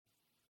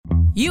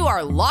You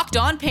are Locked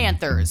On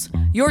Panthers,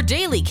 your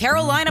daily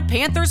Carolina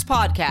Panthers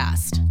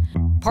podcast.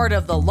 Part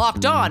of the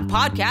Locked On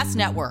Podcast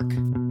Network.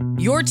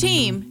 Your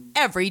team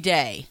every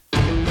day.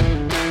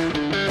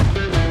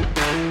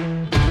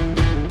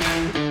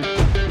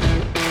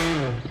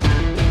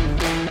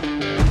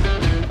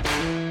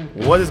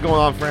 What is going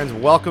on, friends?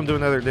 Welcome to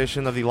another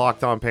edition of the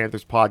Locked On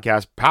Panthers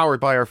podcast,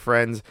 powered by our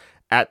friends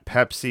at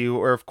Pepsi,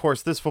 where, of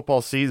course, this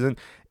football season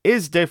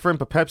is different,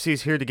 but Pepsi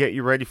is here to get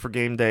you ready for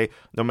game day,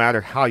 no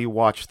matter how you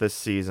watch this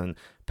season.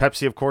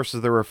 Pepsi, of course, is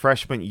the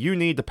refreshment you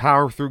need to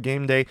power through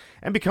game day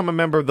and become a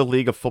member of the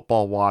League of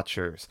Football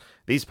Watchers.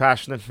 These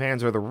passionate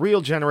fans are the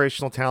real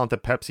generational talent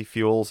that Pepsi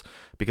fuels,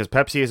 because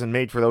Pepsi isn't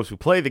made for those who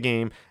play the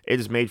game,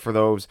 it is made for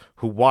those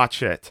who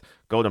watch it.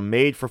 Go to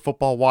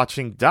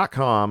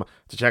madeforfootballwatching.com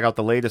to check out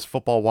the latest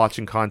football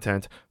watching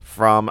content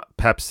from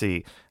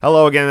Pepsi.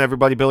 Hello again,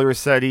 everybody. Billy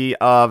Rossetti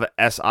of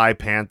SI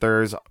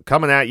Panthers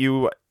coming at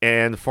you,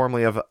 and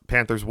formerly of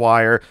Panthers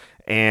Wire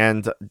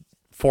and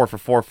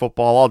 4for4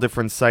 Football, all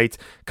different sites.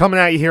 Coming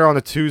at you here on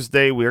a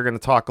Tuesday, we are going to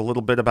talk a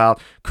little bit about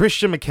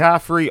Christian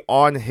McCaffrey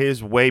on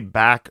his way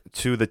back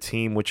to the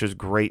team, which is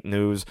great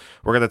news.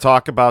 We're going to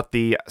talk about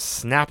the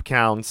snap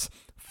counts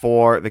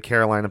for the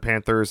Carolina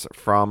Panthers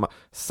from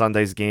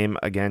Sunday's game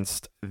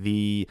against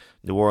the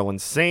New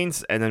Orleans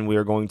Saints, and then we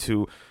are going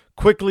to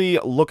quickly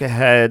look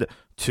ahead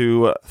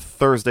to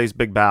Thursday's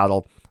big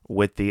battle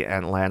with the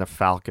Atlanta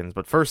Falcons.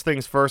 But first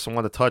things first, I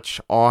want to touch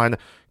on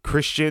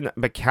Christian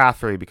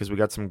McCaffrey, because we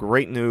got some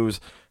great news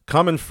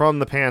coming from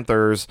the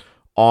Panthers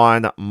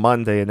on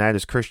Monday, and that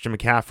is Christian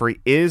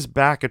McCaffrey is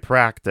back at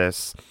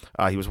practice.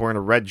 He was wearing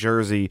a red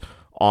jersey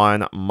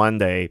on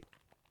Monday,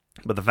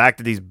 but the fact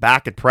that he's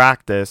back at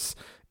practice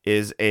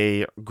is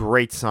a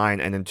great sign.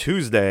 And then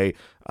Tuesday,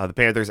 the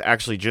Panthers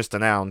actually just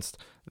announced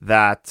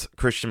that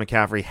Christian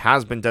McCaffrey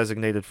has been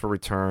designated for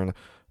return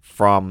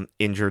from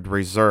injured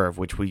reserve,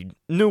 which we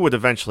knew would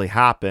eventually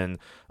happen,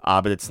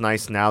 but it's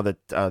nice now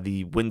that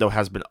the window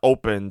has been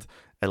opened,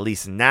 at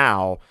least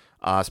now,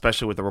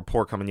 especially with the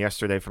report coming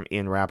yesterday from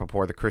Ian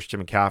Rappaport that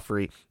Christian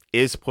McCaffrey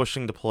is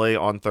pushing to play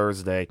on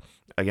Thursday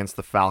against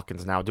the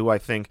Falcons. Now, do I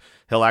think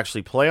he'll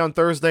actually play on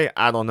Thursday?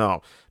 I don't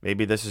know.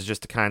 Maybe this is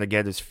just to kind of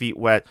get his feet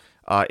wet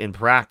in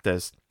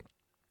practice,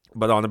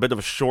 but on a bit of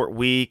a short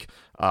week.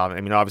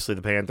 Obviously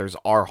the Panthers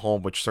are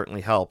home, which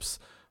certainly helps,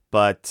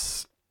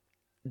 but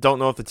don't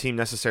know if the team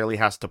necessarily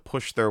has to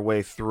push their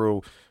way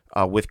through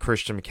with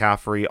Christian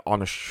McCaffrey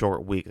on a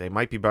short week. They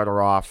might be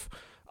better off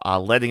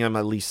letting him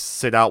at least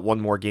sit out one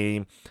more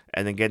game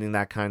and then getting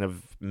that kind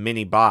of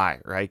mini bye,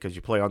 right? Because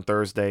you play on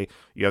Thursday,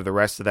 you have the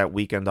rest of that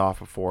weekend off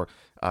before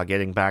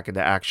getting back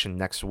into action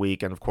next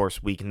week. And of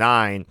course, week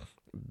 9,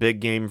 big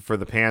game for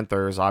the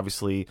Panthers.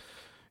 Obviously,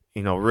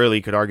 really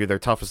you could argue their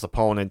toughest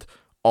opponent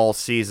all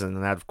season,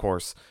 and that, of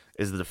course,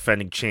 is the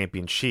defending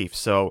champion Chiefs.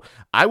 So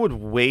I would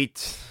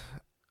wait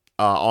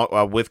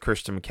with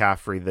Christian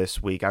McCaffrey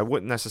this week. I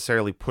wouldn't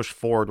necessarily push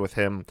forward with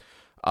him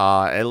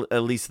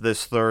at least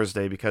this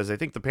Thursday, because I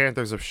think the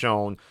Panthers have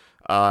shown,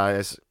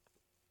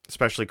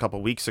 especially a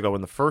couple weeks ago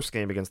in the first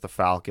game against the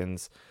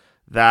Falcons,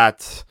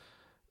 that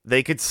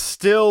they could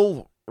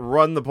still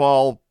run the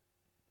ball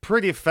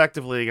pretty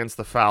effectively against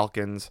the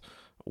Falcons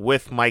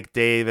with Mike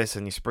Davis,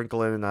 and you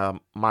sprinkle in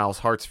Miles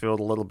Hartsfield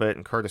a little bit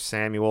and Curtis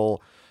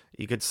Samuel.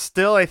 You could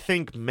still, I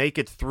think, make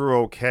it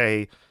through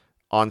okay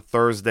on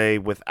Thursday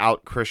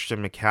without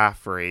Christian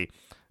McCaffrey.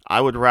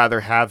 I would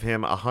rather have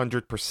him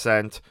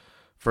 100%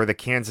 for the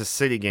Kansas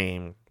City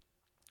game,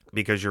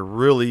 because you're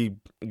really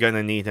going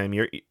to need him.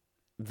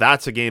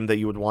 That's a game that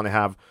you would want to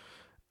have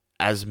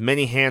as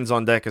many hands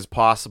on deck as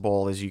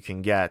possible as you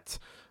can get,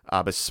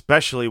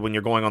 especially when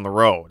you're going on the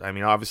road.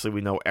 Obviously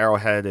we know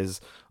Arrowhead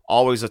is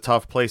always a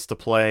tough place to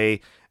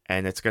play,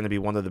 and it's going to be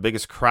one of the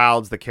biggest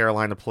crowds that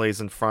Carolina plays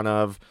in front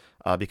of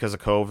because of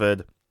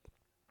COVID.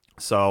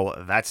 So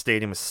that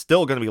stadium is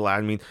still going to be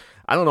loud.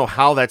 I don't know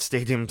how that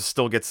stadium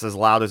still gets as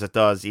loud as it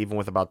does, even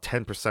with about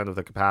 10% of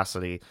the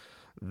capacity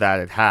that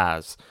it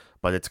has.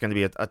 But it's going to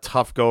be a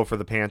tough go for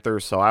the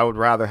Panthers, so I would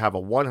rather have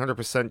a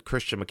 100%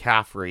 Christian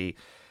McCaffrey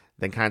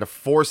than kind of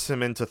force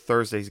him into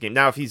Thursday's game.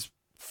 Now, if he's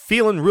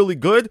feeling really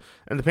good,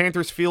 and the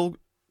Panthers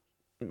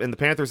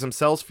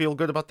themselves feel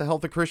good about the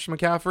health of Christian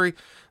McCaffrey,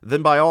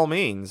 then by all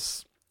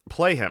means,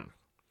 play him.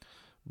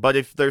 But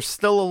if there's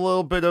still a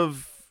little bit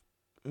of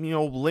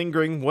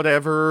lingering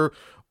whatever,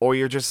 or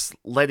you're just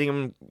letting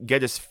him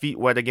get his feet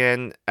wet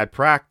again at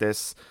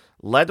practice,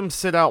 let him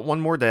sit out one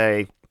more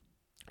day,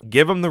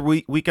 give him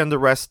the weekend to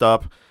rest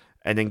up,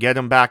 and then get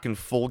him back in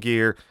full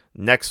gear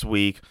next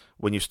week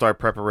when you start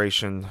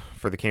preparation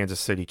for the Kansas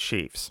City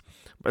Chiefs.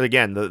 But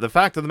again, the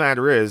fact of the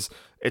matter is,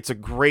 it's a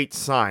great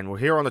sign. We're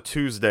here on a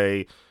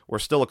Tuesday. We're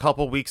still a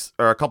couple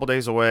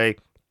days away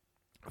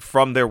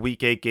from their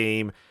Week 8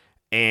 game,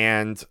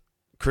 and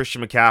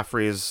Christian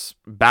McCaffrey is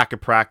back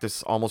at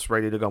practice, almost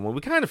ready to go. Well, we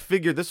kind of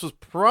figured this was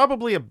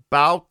probably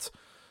about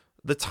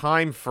the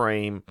time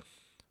frame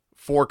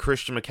for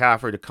Christian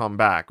McCaffrey to come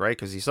back, right?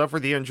 Because he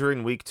suffered the injury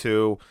in week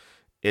 2.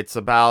 It's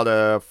about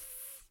a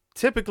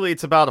typically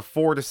it's about a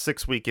 4 to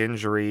 6 week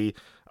injury.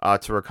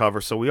 to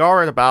recover. So we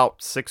are at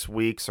about 6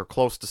 weeks or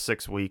close to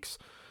 6 weeks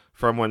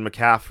from when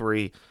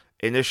McCaffrey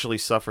initially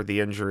suffered the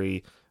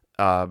injury,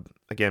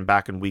 again,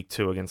 back in week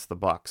 2 against the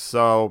Bucs.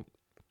 So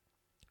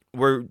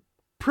we're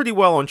pretty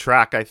well on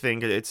track, I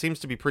think. It seems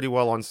to be pretty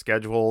well on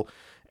schedule.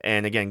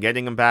 And again,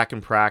 getting him back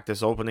in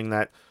practice, opening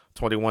that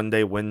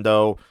 21-day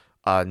window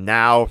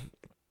now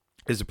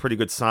is a pretty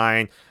good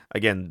sign.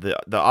 Again,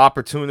 the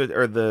opportunity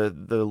or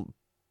the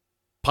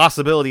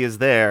possibility is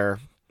there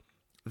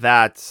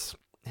that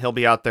he'll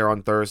be out there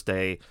on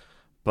Thursday.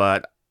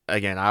 But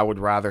again, I would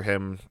rather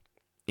him,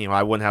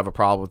 I wouldn't have a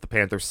problem with the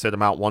Panthers sit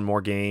him out one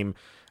more game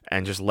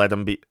and just let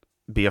him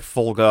be a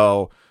full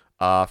go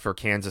for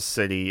Kansas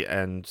City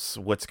and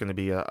what's going to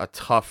be a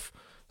tough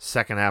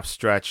second half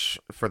stretch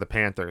for the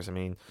Panthers. I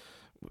mean,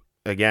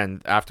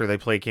 again, after they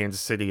play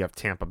Kansas City, you have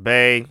Tampa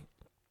Bay.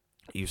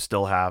 You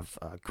still have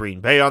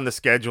Green Bay on the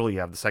schedule. You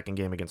have the second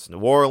game against New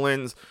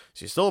Orleans.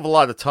 So you still have a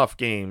lot of tough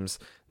games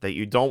that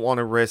you don't want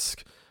to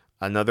risk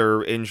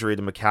another injury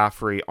to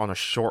McCaffrey on a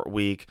short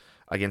week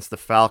against the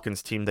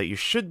Falcons team that you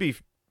should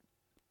beat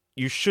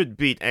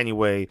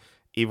anyway,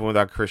 even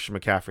without Christian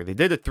McCaffrey. They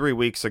did it 3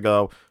 weeks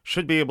ago.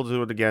 Should be able to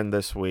do it again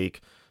this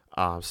week.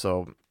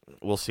 So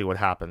we'll see what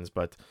happens.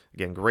 But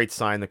again, great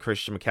sign that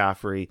Christian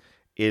McCaffrey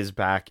is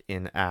back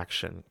in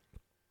action.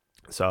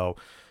 So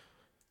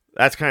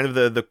that's kind of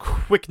the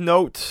quick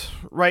note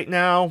right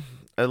now,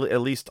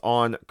 at least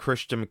on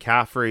Christian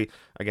McCaffrey.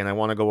 Again, I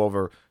want to go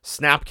over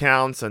snap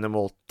counts, and then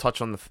we'll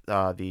touch on the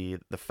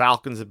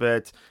Falcons a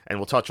bit, and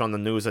we'll touch on the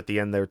news at the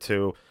end there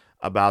too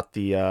about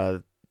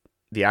the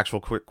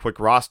actual quick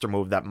roster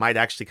move that might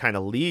actually kind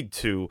of lead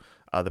to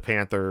the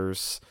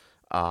Panthers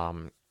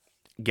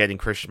getting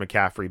Christian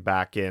McCaffrey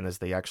back in as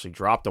they actually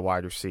dropped a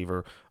wide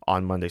receiver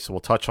on Monday. So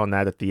we'll touch on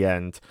that at the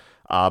end.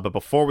 But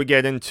before we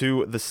get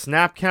into the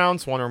snap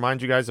counts, I want to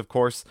remind you guys, of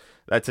course,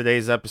 that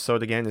today's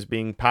episode, again, is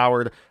being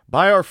powered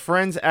by our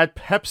friends at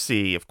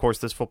Pepsi. Of course,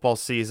 this football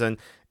season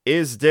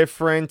is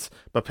different,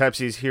 but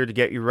Pepsi is here to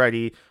get you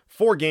ready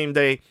for game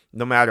day,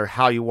 no matter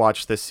how you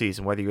watch this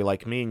season. Whether you're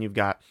like me and you've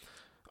got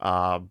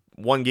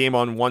one game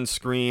on one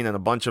screen and a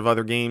bunch of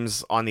other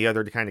games on the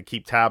other to kind of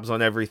keep tabs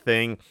on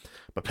everything.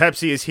 But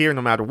Pepsi is here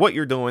no matter what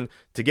you're doing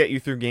to get you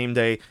through game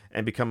day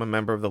and become a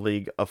member of the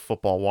League of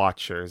Football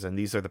Watchers. And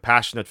these are the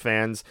passionate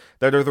fans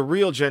that are the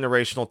real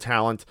generational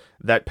talent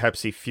that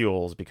Pepsi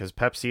fuels, because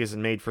Pepsi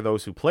isn't made for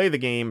those who play the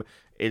game.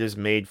 It is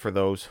made for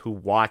those who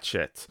watch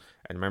it.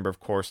 And remember,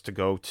 of course, to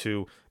go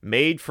to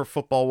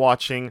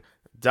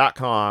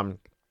madeforfootballwatching.com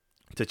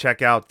to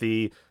check out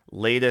the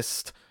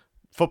latest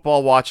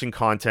football watching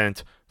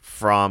content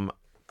from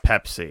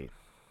Pepsi.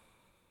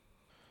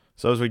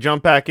 So as we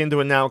jump back into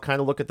it now,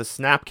 kind of look at the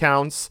snap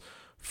counts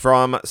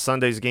from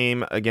Sunday's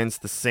game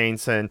against the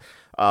Saints. And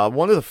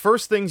one of the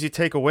first things you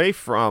take away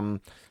from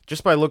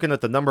just by looking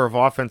at the number of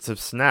offensive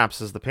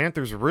snaps is the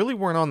Panthers really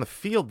weren't on the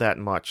field that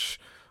much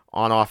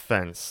on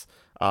offense.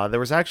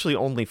 There was actually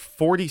only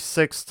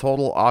 46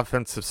 total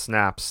offensive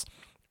snaps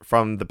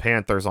from the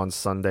Panthers on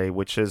Sunday,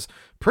 which is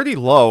pretty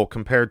low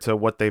compared to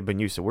what they've been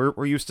used to.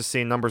 We're used to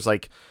seeing numbers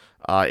like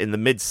in the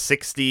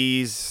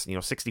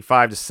mid-60s,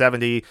 65 to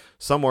 70,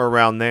 somewhere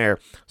around there.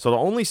 So to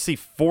only see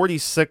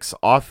 46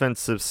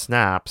 offensive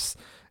snaps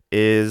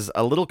is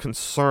a little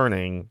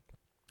concerning.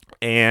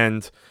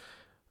 And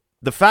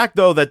the fact,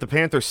 though, that the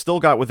Panthers still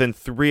got within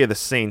 3 of the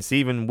Saints,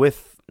 even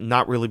with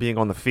not really being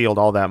on the field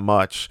all that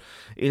much,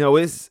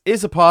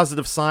 is a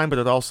positive sign, but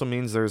it also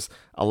means there's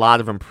a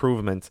lot of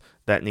improvement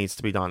that needs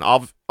to be done.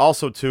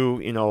 Also, too,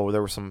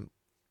 there were some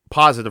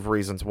positive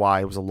reasons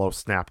why it was a low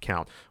snap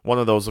count. One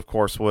of those, of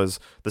course, was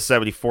the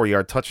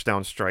 74-yard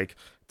touchdown strike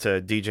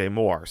to DJ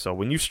Moore. So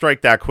when you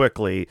strike that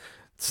quickly,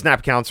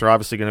 snap counts are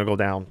obviously going to go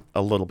down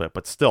a little bit.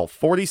 But still,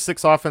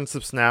 46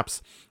 offensive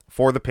snaps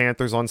for the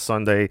Panthers on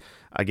Sunday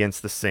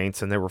against the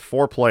Saints, and there were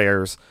 4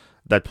 players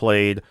that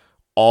played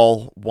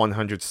all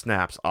 100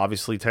 snaps.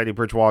 Obviously, Teddy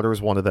Bridgewater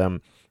is one of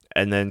them,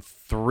 and then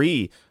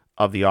 3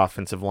 of the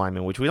offensive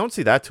linemen, which we don't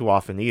see that too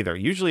often either.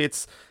 Usually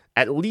it's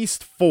at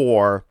least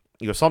 4,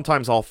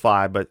 sometimes all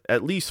 5, but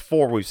at least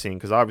 4 we've seen,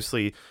 because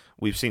obviously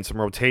we've seen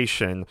some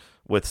rotation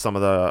with some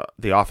of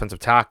the offensive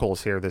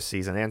tackles here this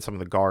season and some of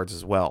the guards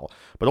as well.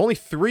 But only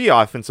 3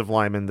 offensive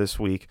linemen this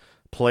week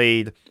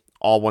played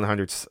all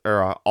 100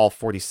 or all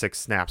 46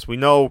 snaps. We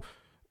know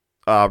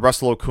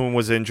Russell Okung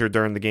was injured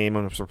during the game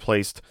and was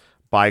replaced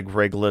by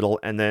Greg Little,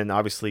 and then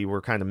obviously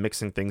we're kind of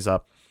mixing things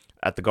up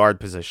at the guard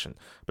position.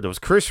 But it was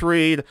Chris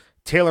Reed,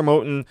 Taylor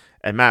Moton,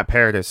 and Matt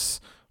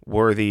Paradis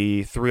were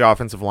the 3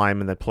 offensive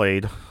linemen that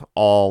played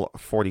all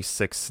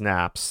 46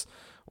 snaps,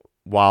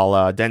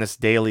 while Dennis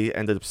Daly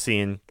ended up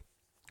seeing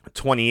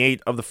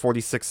 28 of the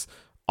 46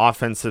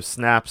 offensive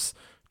snaps.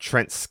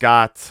 Trent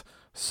Scott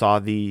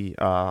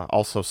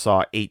also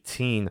saw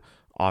 18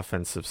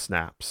 offensive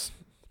snaps.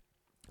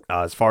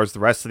 As far as the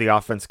rest of the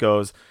offense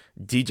goes,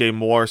 DJ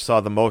Moore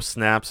saw the most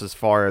snaps as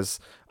far as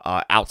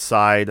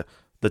outside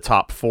the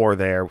top 4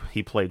 there.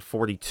 He played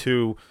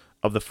 42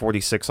 of the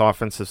 46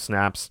 offensive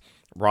snaps.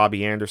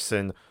 Robbie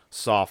Anderson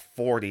saw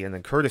 40, and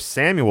then Curtis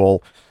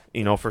Samuel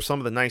for some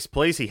of the nice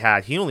plays he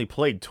had, he only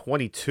played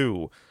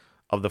 22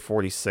 of the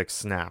 46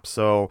 snaps.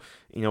 So,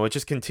 it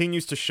just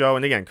continues to show.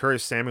 And again,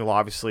 Curtis Samuel,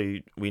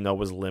 obviously, we know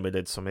was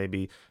limited, so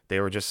maybe they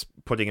were just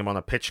putting him on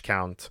a pitch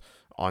count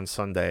on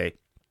Sunday.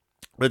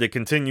 But it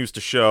continues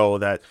to show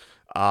that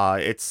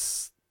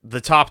it's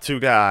the top two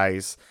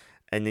guys,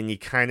 and then you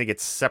kind of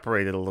get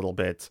separated a little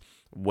bit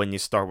when you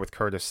start with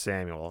Curtis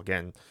Samuel.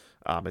 Again,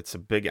 it's a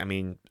big,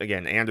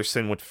 again,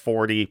 Anderson with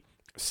 40,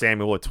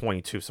 Samuel at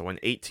 22, so an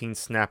 18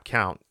 snap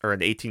count, or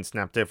an 18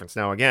 snap difference.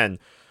 Now, again,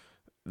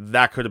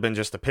 that could have been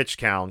just a pitch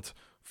count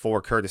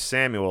for Curtis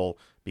Samuel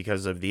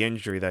because of the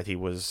injury that he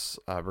was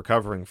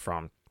recovering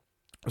from.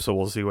 So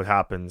we'll see what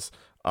happens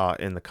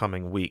in the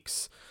coming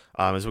weeks.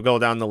 As we go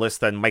down the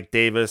list, then Mike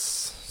Davis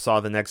saw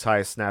the next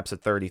highest snaps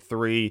at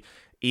 33.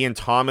 Ian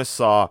Thomas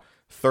saw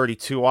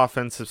 32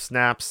 offensive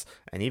snaps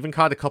and even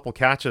caught a couple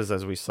catches,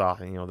 as we saw.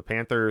 The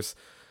Panthers,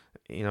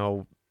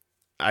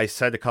 I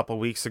said a couple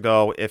weeks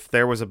ago, if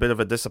there was a bit of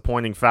a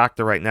disappointing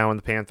factor right now in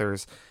the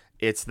Panthers,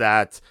 it's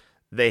that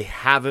they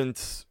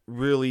haven't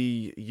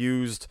really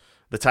used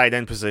the tight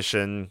end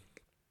position,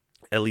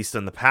 at least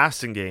in the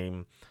passing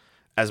game,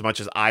 as much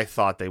as I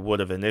thought they would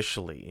have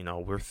initially.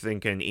 We're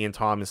thinking Ian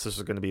Thomas, this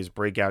is going to be his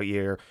breakout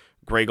year.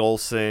 Greg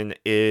Olsen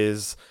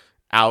is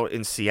out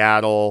in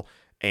Seattle,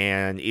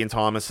 and Ian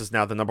Thomas is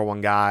now the number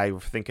one guy. We're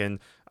thinking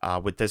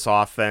with this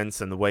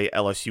offense and the way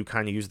LSU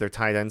kind of used their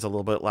tight ends a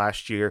little bit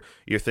last year,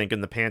 you're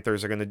thinking the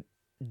Panthers are going to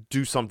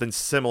do something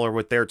similar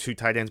with their two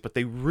tight ends, but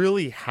they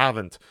really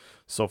haven't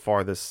so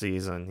far this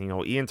season.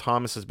 Ian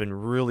Thomas has been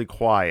really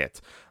quiet,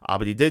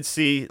 but he did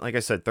see, like I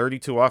said,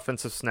 32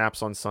 offensive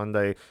snaps on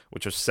Sunday,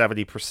 which was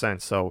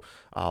 70%, so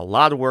a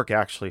lot of work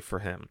actually for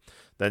him.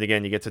 Then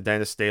again, you get to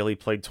Dennis Daly,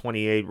 played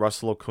 28,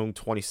 Russell Okung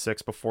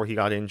 26 before he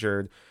got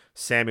injured,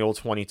 Samuel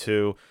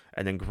 22,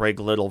 and then Greg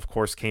Little, of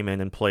course, came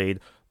in and played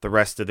the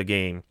rest of the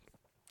game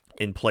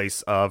in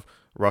place of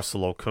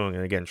Russell Okung.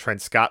 And again,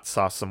 Trent Scott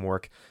saw some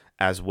work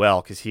as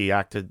well, because he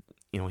acted,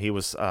 he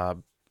was a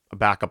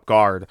backup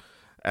guard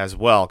as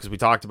well, because we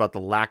talked about the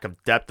lack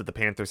of depth that the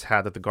Panthers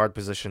had at the guard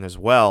position as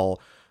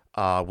well,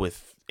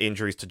 with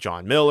injuries to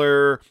John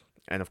Miller,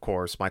 and of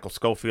course Michael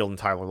Schofield and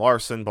Tyler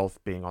Larson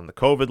both being on the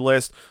COVID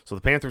list. So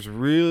the Panthers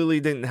really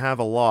didn't have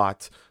a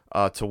lot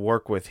to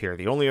work with here.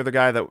 The only other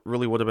guy that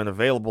really would have been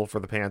available for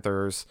the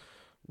Panthers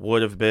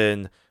would have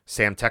been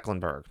Sam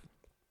Tecklenburg.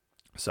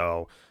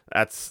 So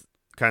that's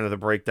kind of the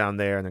breakdown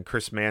there. And then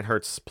Chris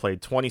Manhertz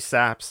played 20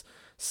 snaps.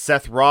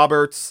 Seth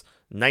Roberts,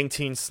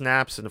 19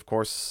 snaps. And of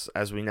course,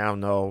 as we now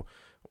know,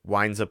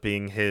 winds up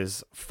being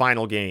his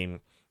final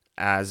game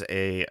as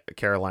a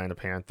Carolina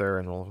Panther.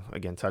 And we'll,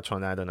 again, touch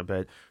on that in a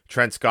bit.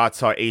 Trent Scott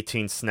saw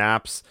 18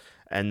 snaps.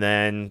 And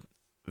then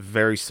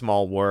very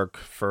small work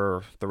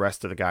for the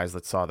rest of the guys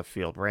that saw the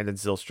field. Brandon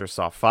Zylstra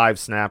saw 5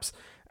 snaps.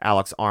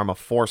 Alex Arma,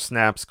 4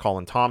 snaps.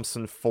 Colin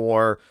Thompson,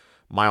 4.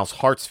 Miles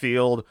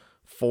Hartsfield,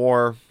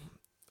 4.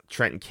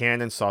 Trenton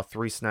Cannon saw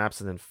 3 snaps.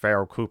 And then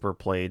Farrell Cooper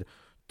played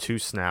 2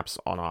 snaps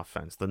on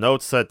offense. The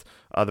notes that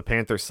the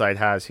Panthers site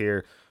has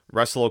here,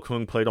 Russell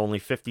Okung played only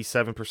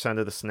 57%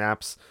 of the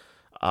snaps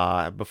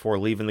before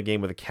leaving the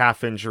game with a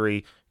calf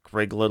injury.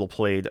 Greg Little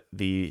played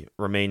the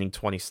remaining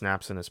 20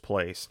 snaps in his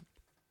place.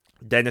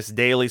 Dennis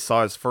Daly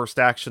saw his first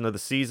action of the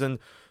season,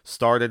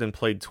 started and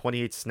played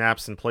 28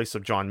 snaps in place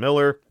of John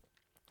Miller.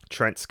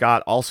 Trent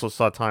Scott also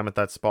saw time at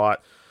that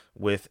spot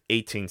with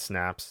 18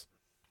 snaps.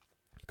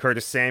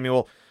 Curtis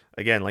Samuel,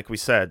 again, like we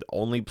said,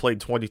 only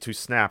played 22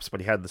 snaps,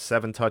 but he had the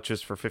 7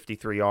 touches for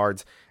 53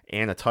 yards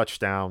and a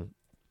touchdown.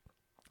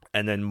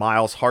 And then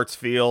Miles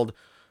Hartsfield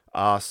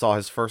saw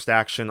his first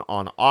action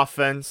on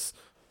offense,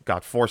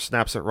 got 4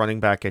 snaps at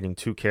running back, getting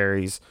 2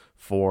 carries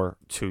for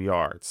 2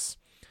 yards.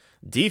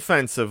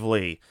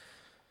 Defensively,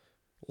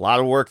 a lot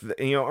of work,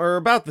 or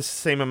about the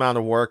same amount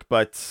of work,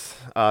 but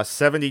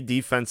 70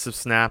 defensive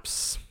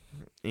snaps.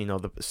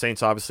 The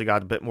Saints obviously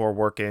got a bit more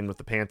work in with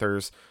the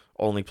Panthers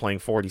only playing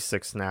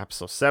 46 snaps.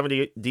 So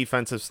 70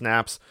 defensive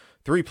snaps.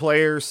 3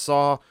 players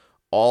saw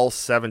all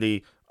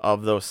 70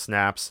 of those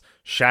snaps.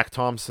 Shaq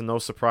Thompson, no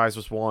surprise,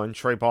 was 1.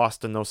 Trey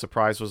Boston, no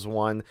surprise, was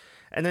 1.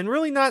 And then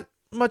really not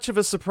much of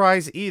a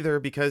surprise either,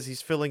 because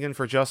he's filling in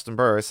for Juston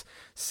Burris.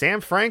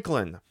 Sam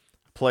Franklin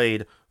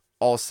played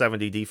all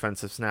 70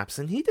 defensive snaps,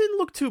 and he didn't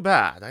look too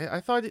bad. I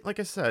thought,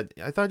 like I said,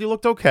 I thought he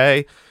looked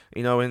okay,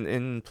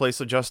 in place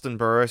of Juston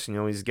Burris.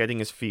 He's getting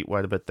his feet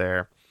wet a bit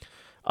there.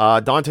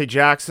 Dante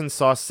Jackson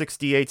saw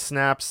 68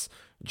 snaps.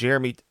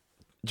 Jeremy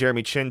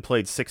Chin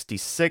played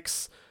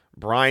 66.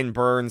 Brian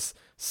Burns,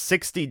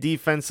 60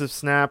 defensive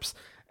snaps.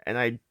 And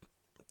I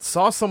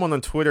saw someone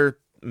on Twitter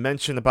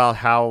mention about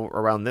how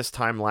around this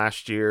time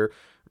last year,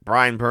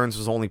 Brian Burns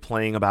was only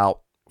playing about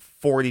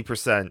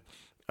 40%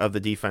 of the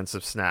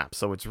defensive snaps.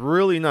 So it's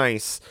really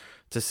nice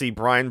to see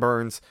Brian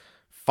Burns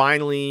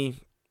finally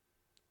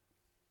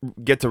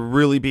get to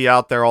really be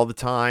out there all the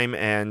time.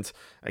 And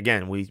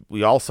again,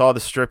 we all saw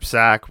the strip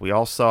sack. We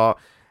all saw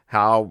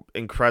how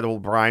incredible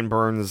Brian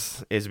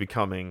Burns is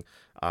becoming.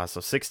 So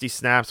 60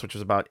 snaps, which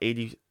was about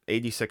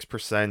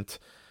 86%.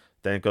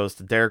 Then it goes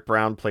to Derek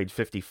Brown, played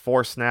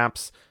 54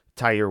 snaps.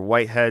 Tyre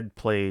Whitehead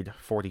played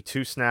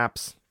 42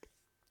 snaps.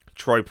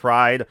 Troy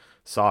Pride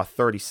saw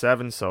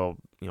 37, so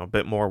a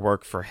bit more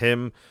work for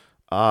him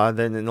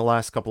than in the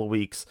last couple of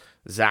weeks.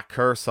 Zach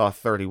Kerr saw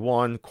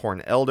 31.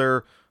 Corn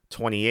Elder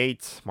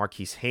 28.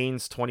 Marquise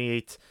Haynes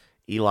 28.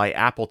 Eli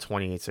Apple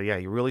 28. So yeah,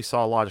 you really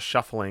saw a lot of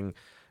shuffling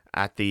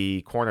at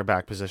the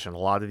cornerback position. A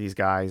lot of these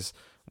guys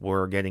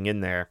were getting in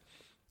there.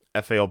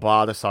 F.A.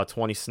 Obata saw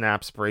 20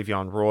 snaps.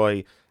 Bravion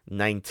Roy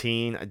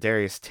 19.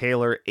 Darius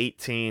Taylor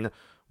 18.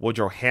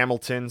 Woodrow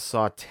Hamilton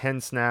saw 10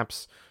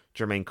 snaps.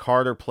 Jermaine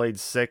Carter played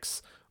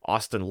 6.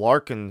 Austin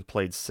Larkin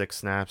played 6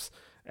 snaps.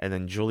 And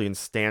then Julian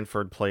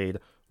Stanford played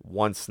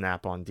 1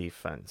 snap on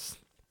defense.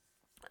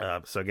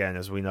 So again,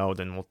 as we know,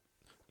 then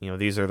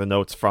these are the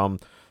notes from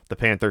the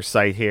Panthers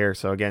site here.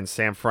 So again,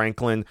 Sam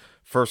Franklin,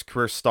 first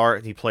career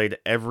start. He played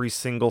every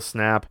single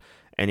snap,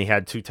 and he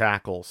had 2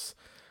 tackles.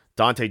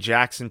 Dante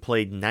Jackson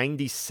played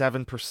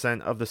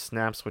 97% of the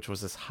snaps, which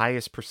was his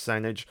highest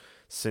percentage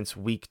since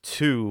week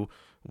 2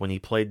 when he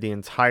played the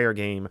entire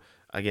game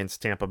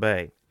against Tampa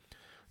Bay.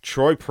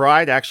 Troy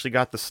Pride actually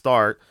got the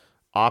start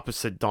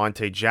opposite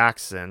Dante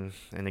Jackson.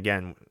 And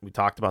again, we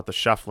talked about the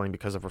shuffling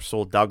because of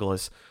Rasul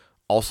Douglas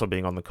also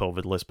being on the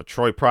COVID list. But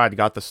Troy Pride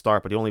got the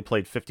start, but he only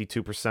played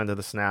 52% of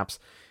the snaps.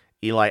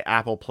 Eli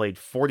Apple played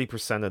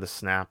 40% of the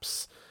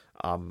snaps.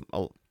 And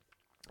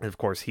of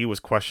course, he was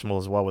questionable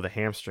as well with a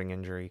hamstring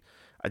injury.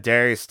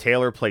 Darius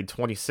Taylor played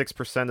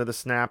 26% of the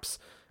snaps,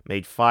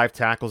 made 5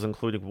 tackles,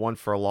 including 1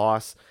 for a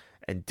loss.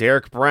 And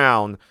Derek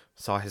Brown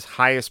saw his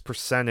highest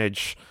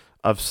percentage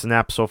of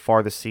snaps so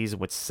far this season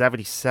with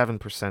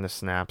 77% of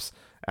snaps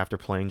after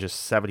playing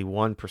just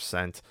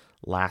 71%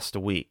 last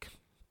week.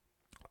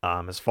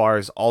 As far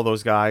as all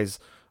those guys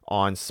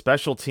on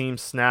special team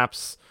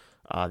snaps,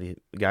 the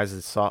guys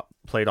that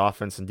played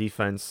offense and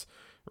defense,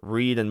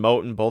 Reed and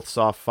Moten both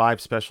saw 5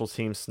 special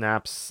team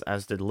snaps,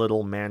 as did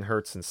Little,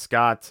 Manhertz, and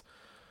Scott.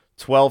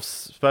 12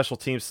 special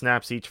team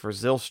snaps each for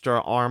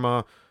Zylstra,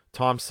 Arma,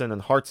 Thompson,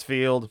 and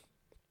Hartsfield.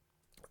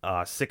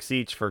 6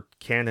 each for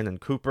Cannon and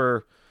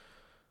Cooper.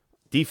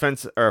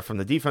 From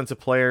the defensive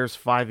players,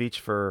 5 each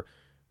for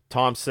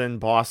Thompson,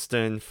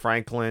 Boston,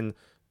 Franklin,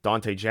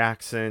 Dante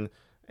Jackson,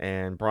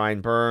 and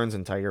Brian Burns,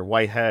 and Tyre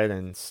Whitehead,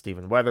 and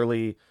Stephen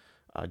Weatherly.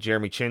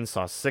 Jeremy Chin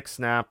saw 6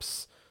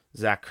 snaps.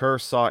 Zach Kerr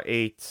saw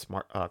 8.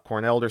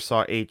 Corn Elder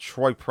saw 8.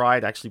 Troy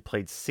Pride actually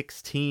played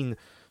 16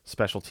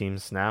 special team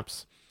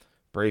snaps.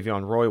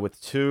 Bravion Roy with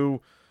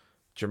 2.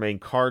 Jermaine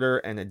Carter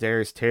and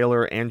Darius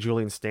Taylor and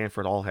Julian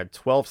Stanford all had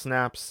 12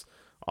 snaps.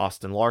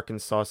 Austin Larkin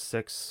saw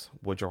 6.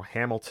 Woodrow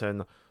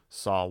Hamilton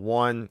saw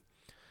 1.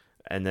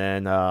 And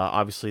then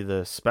obviously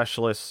the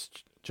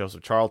specialists,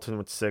 Joseph Charlton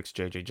with 6.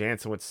 J.J.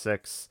 Jansen with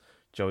 6.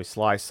 Joey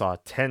Sly saw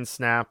 10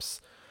 snaps.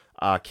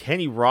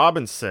 Kenny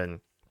Robinson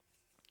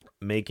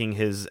making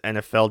his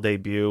NFL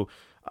debut,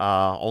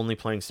 only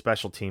playing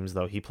special teams,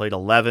 though. He played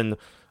 11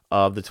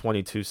 of the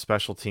 22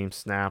 special team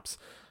snaps,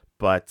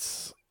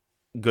 but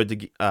good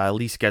to at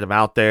least get him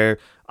out there.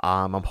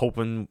 I'm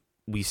hoping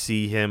we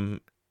see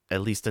him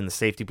at least in the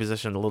safety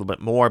position a little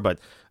bit more, but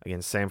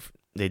again,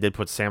 they did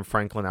put Sam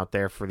Franklin out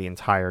there for the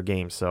entire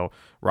game, so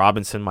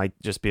Robinson might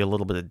just be a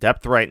little bit of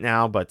depth right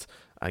now, but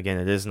again,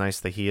 it is nice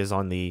that he is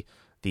on the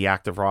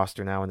active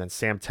roster now. And then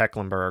Sam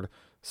Tecklenburg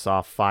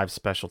saw 5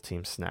 special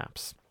team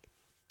snaps.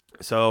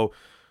 So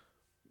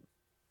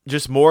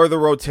just more of the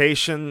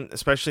rotation,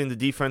 especially in the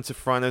defensive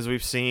front, as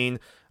we've seen.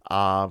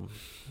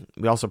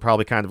 We also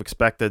probably kind of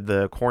expected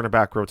the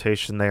cornerback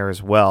rotation there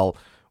as well,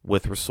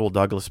 with Rasul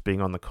Douglas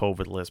being on the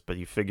COVID list. But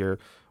you figure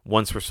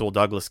once Rasul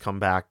Douglas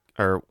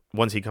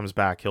once he comes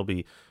back, he'll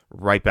be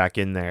right back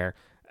in there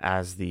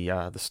as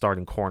the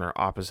starting corner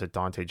opposite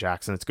Dante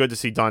Jackson. It's good to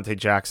see Dante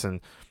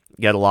Jackson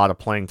get a lot of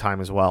playing time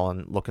as well,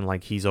 and looking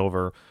like he's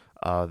over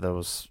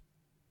those,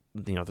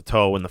 the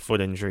toe and the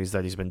foot injuries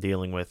that he's been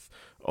dealing with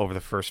over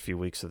the first few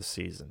weeks of the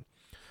season.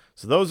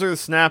 So those are the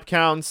snap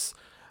counts.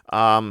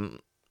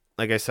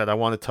 Like I said, I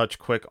want to touch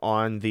quick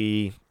on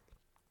the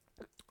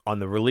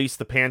release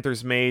the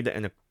Panthers made,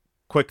 and a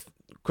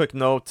quick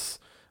notes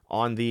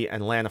on the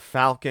Atlanta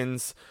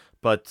Falcons.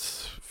 But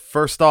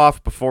first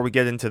off, before we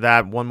get into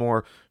that, one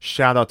more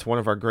shout out to one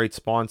of our great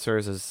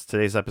sponsors, as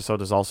today's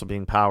episode is also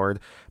being powered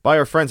by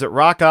our friends at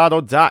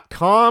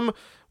rockauto.com,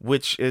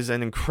 which is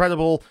an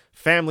incredible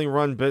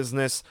family-run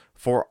business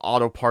for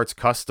auto parts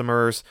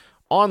customers.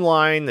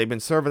 Online, they've been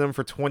serving them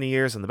for 20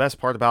 years, and the best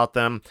part about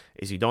them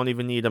is you don't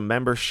even need a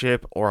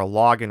membership or a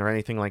login or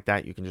anything like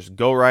that. You can just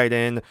go right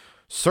in,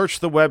 search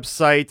the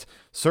website,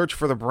 search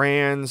for the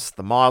brands,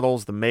 the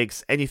models, the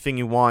makes, anything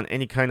you want,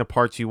 any kind of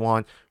parts you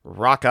want.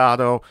 Rock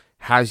Auto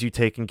has you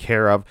taken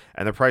care of,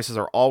 and the prices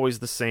are always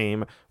the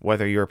same,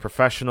 whether you're a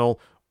professional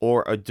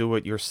or a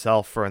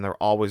do-it-yourselfer, and they're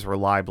always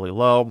reliably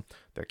low.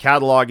 Their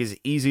catalog is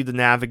easy to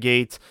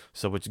navigate,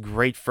 so it's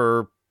great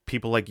for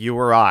people like you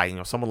or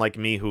I, someone like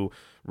me who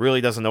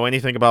really doesn't know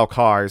anything about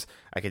cars.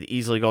 I could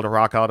easily go to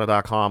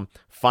rockauto.com,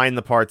 find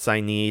the parts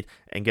I need,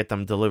 and get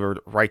them delivered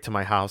right to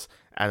my house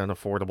at an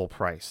affordable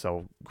price.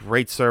 So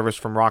great service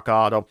from Rock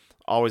Auto.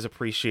 Always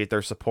appreciate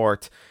their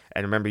support.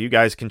 And remember, you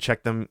guys can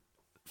check them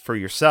for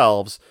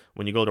yourselves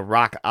when you go to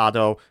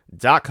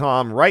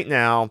rockauto.com right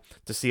now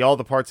to see all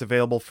the parts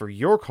available for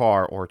your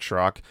car or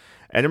truck.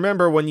 And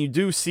remember, when you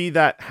do see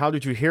that "How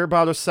did you hear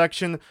about us"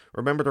 section,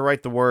 remember to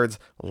write the words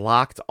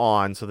 "Locked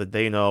On" so that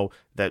they know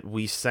that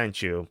we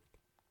sent you,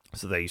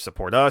 so that you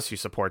support us, you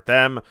support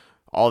them,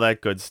 all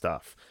that good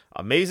stuff.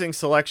 Amazing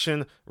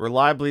selection,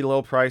 reliably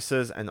low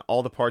prices, and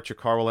all the parts your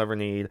car will ever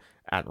need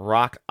at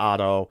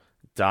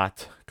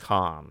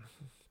rockauto.com.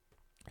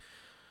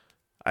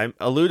 I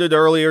alluded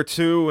earlier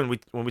to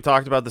when we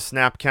talked about the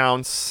snap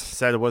counts,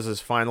 said it was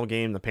his final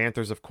game. The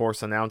Panthers, of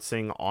course,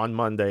 announcing on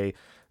Monday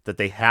that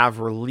they have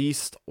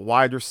released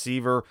wide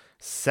receiver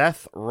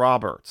Seth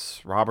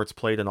Roberts. Roberts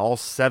played in all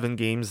 7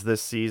 games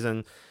this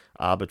season,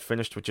 but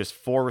finished with just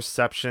 4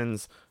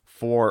 receptions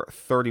for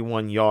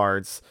 31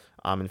 yards.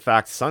 In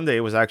fact,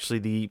 Sunday was actually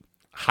the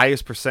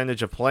highest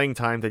percentage of playing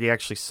time that he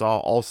actually saw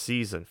all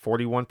season.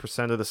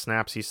 41% of the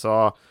snaps he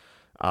saw,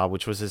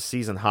 which was his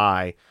season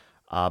high.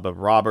 But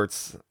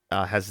Roberts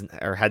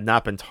had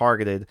not been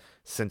targeted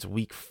since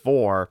week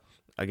 4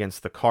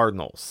 against the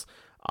Cardinals.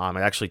 It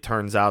actually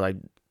turns out, I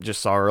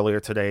just saw earlier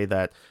today,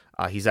 that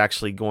he's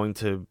actually going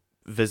to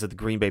visit the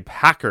Green Bay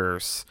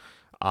Packers.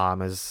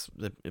 As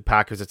the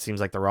Packers, it seems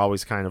like they're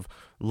always kind of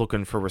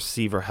looking for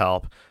receiver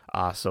help.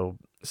 So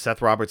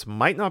Seth Roberts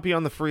might not be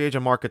on the free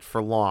agent market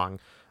for long.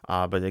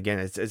 But again,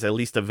 it's at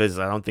least a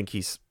visit. I don't think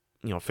he's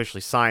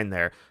officially signed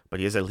there, but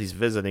he is at least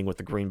visiting with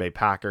the Green Bay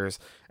Packers.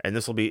 And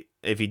this will be,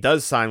 if he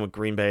does sign with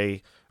Green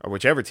Bay or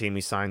whichever team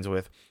he signs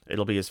with,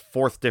 it'll be his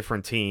 4th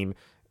different team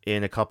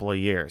in a couple of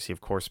years. He,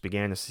 of course,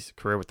 began his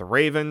career with the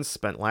Ravens,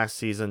 spent last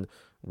season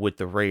with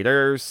the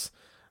Raiders,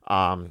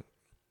 but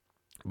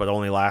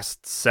only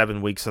last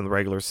 7 weeks in the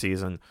regular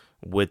season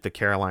with the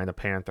Carolina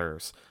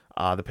Panthers.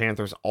 The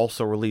Panthers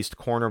also released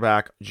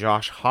cornerback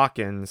Josh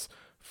Hawkins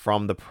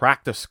from the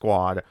practice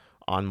squad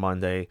on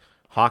Monday.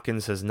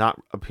 Hawkins has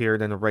not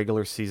appeared in a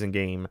regular season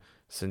game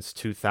since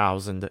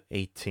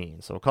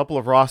 2018. So a couple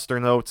of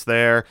roster notes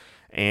there,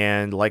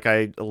 and like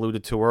I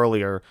alluded to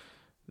earlier,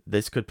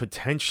 this could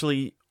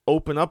potentially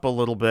open up a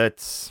little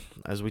bit,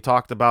 as we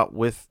talked about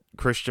with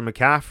Christian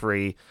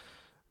McCaffrey.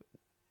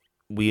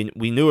 We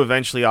knew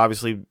eventually,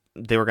 obviously,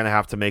 they were going to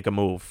have to make a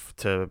move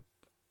to,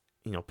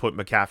 put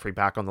McCaffrey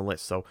back on the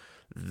list. So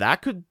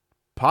that could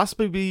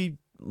possibly be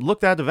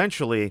looked at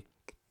eventually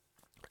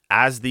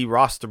as the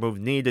roster move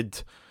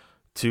needed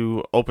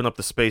to open up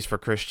the space for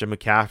Christian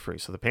McCaffrey.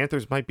 So the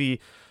Panthers might be,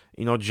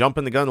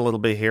 jumping the gun a little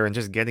bit here and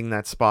just getting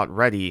that spot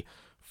ready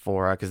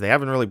for, because they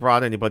haven't really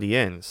brought anybody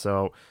in.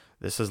 So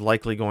this is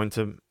likely going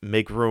to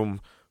make room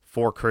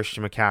for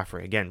Christian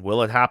McCaffrey. Again,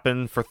 will it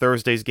happen for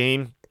Thursday's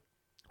game?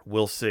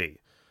 We'll see.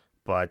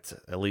 But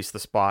at least the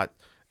spot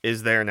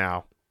is there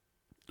now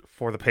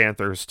for the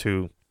Panthers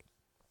to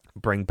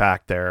bring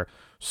back their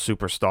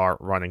superstar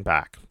running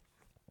back.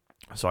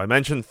 So I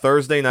mentioned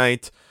Thursday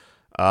night,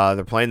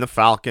 they're playing the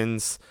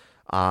Falcons.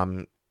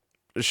 It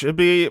should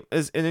be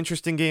an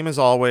interesting game as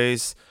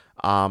always.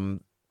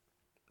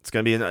 It's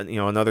going to be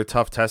another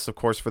tough test, of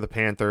course, for the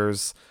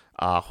Panthers.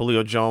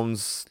 Julio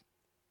Jones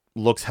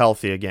looks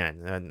healthy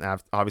again, and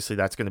obviously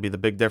that's going to be the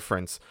big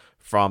difference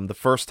from the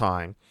first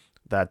time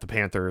that the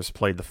Panthers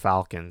played the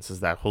Falcons,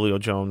 is that Julio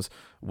Jones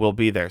will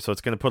be there. So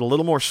it's going to put a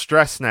little more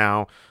stress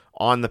now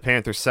on the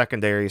Panthers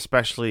secondary,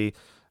 especially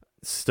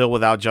still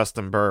without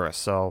Justin Burris.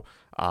 So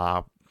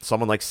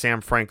someone like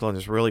Sam Franklin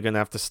is really going to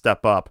have to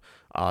step up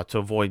to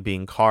avoid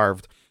being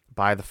carved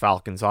by the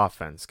Falcons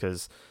offense,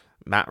 because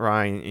Matt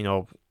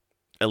Ryan,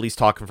 at least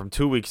talking from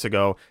 2 weeks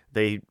ago,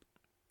 they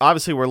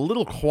obviously were a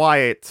little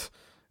quiet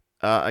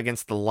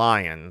against the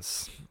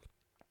Lions,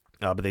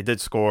 but they did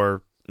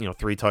score,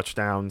 3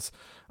 touchdowns.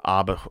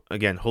 But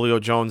again, Julio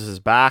Jones is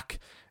back,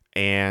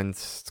 and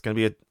it's going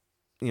to be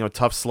a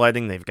tough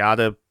sledding. They've got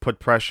to put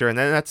pressure, and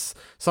then that's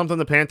something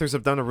the Panthers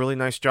have done a really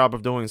nice job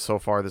of doing so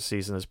far this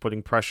season, is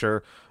putting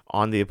pressure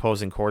on the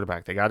opposing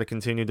quarterback. They got to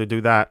continue to do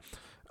that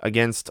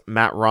against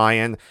Matt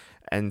Ryan,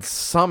 and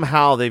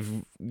somehow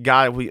they've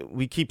got,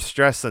 we keep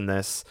stressing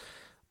this,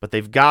 but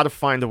they've got to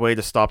find a way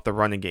to stop the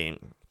running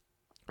game,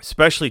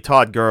 especially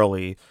Todd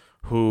Gurley,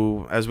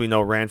 who, as we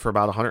know, ran for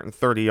about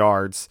 130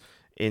 yards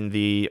in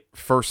the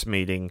first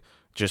meeting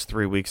just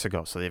 3 weeks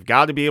ago. So they've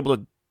got to be able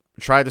to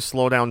try to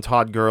slow down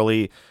Todd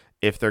Gurley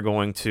if they're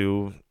going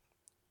to,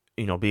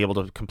 be able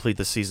to complete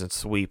the season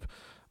sweep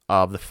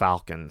of the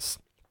Falcons.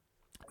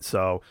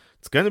 So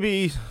it's going to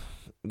be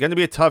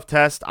a tough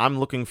test. I'm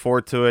looking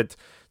forward to it.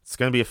 It's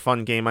going to be a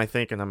fun game, I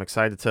think, and I'm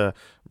excited to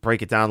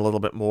break it down a little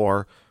bit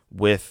more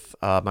with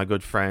my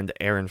good friend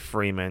Aaron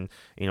Freeman.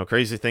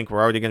 Crazy to think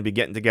we're already going to be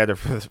getting together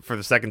for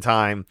the second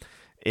time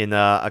in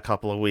a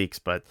couple of weeks,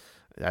 but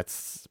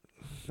that's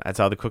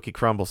how the cookie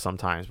crumbles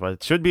sometimes. But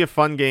it should be a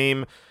fun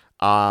game.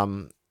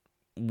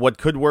 What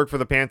could work for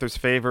the Panthers'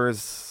 favor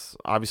is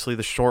obviously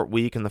the short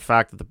week and the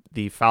fact that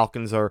the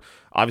Falcons are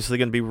obviously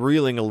going to be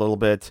reeling a little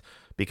bit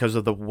because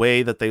of the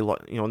way that they,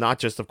 not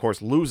just, of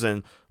course,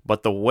 losing,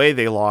 but the way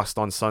they lost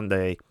on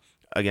Sunday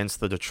against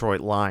the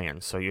Detroit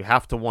Lions. So you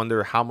have to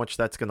wonder how much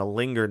that's going to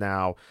linger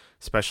now,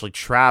 especially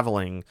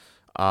traveling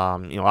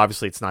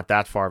Obviously it's not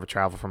that far of a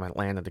travel from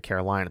Atlanta to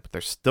Carolina, but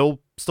they're still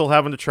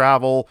having to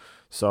travel.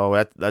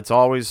 So that's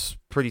always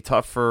pretty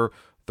tough for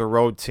the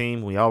road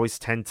team. We always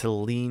tend to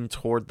lean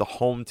toward the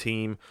home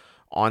team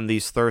on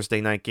these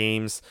Thursday night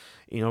games.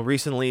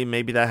 Recently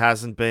maybe that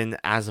hasn't been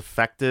as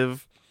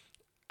effective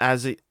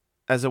as it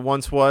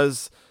once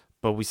was,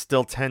 but we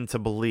still tend to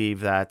believe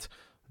that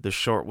the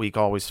short week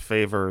always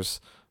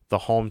favors the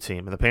home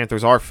team. And the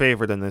Panthers are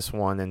favored in this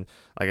one, and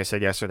like I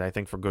said yesterday, I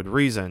think for good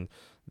reason,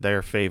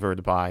 they're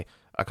favored by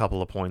a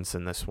couple of points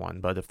in this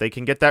one. But if they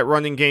can get that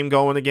running game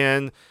going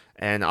again,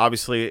 and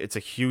obviously it's a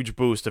huge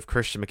boost if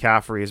Christian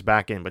McCaffrey is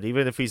back in, but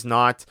even if he's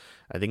not,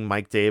 I think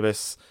Mike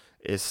Davis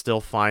is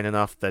still fine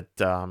enough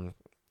that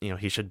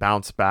he should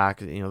bounce back.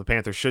 The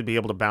Panthers should be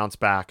able to bounce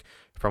back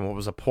from what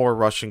was a poor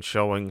rushing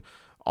showing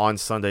on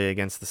Sunday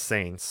against the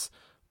Saints.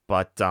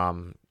 But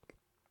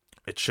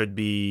they should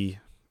be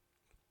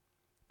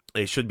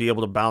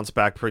able to bounce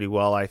back pretty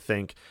well, I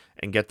think,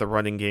 and get the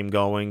running game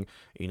going.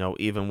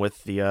 Even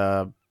with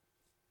the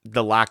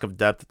lack of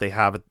depth that they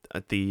have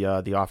at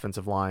the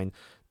offensive line,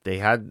 they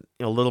had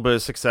a little bit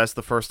of success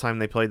the first time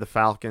they played the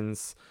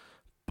Falcons,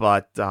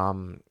 but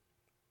we'll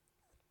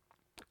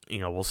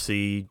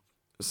see,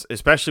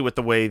 especially with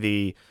the way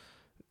the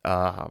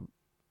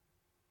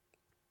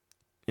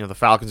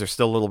Falcons are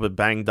still a little bit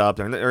banged up.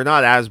 They're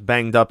not as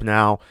banged up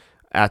now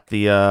at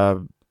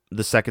the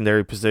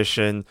secondary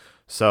position,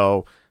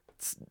 so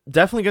it's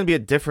definitely going to be a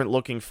different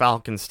looking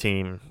Falcons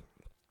team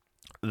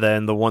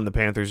than the one the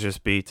Panthers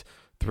just beat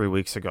 3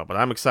 weeks ago. But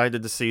I'm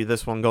excited to see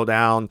this one go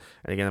down.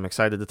 And again, I'm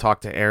excited to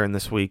talk to Aaron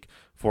this week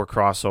for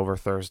Crossover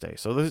Thursday.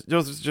 So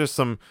those are just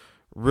some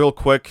real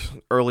quick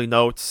early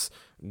notes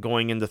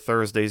going into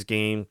Thursday's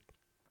game.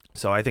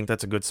 So I think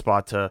that's a good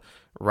spot to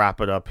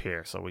wrap it up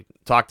here. So we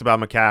talked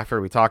about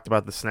McCaffrey, we talked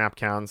about the snap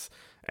counts,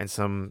 and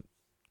some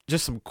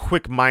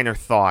quick minor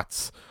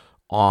thoughts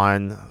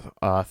on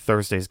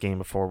Thursday's game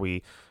before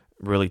we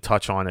really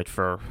touch on it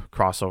for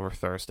Crossover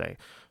Thursday.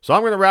 So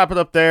I'm going to wrap it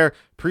up there.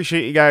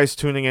 Appreciate you guys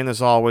tuning in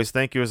as always.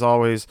 Thank you as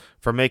always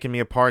for making me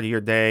a part of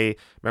your day.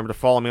 Remember to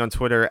follow me on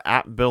Twitter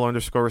at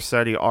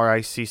Bill_Riccetti,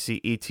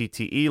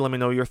 RICCETTE. Let me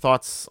know your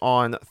thoughts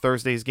on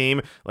Thursday's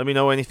game. Let me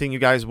know anything you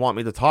guys want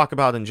me to talk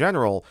about in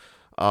general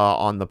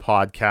on the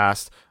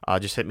podcast.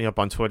 Just hit me up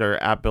on Twitter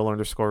at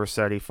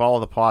Bill_Riccetti. Follow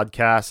the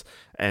podcast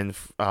and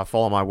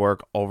follow my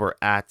work over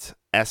at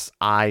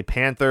SI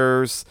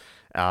Panthers.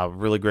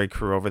 Really great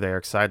crew over there.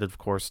 Excited, of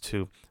course,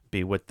 to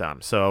be with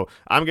them. So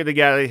I'm going to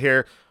get out of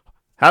here.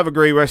 Have a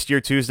great rest of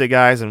your Tuesday,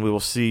 guys, and we will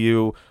see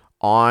you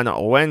on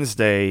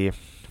Wednesday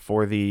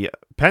for the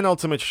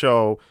penultimate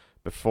show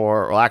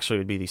before, well, actually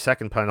it would be the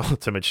second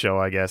penultimate show,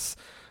 I guess,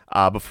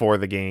 before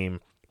the game,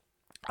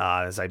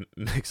 as I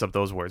mix up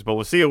those words. But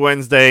we'll see you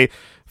Wednesday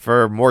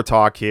for more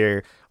talk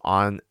here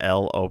on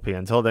LOP.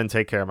 Until then,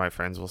 take care, my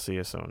friends. We'll see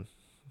you soon.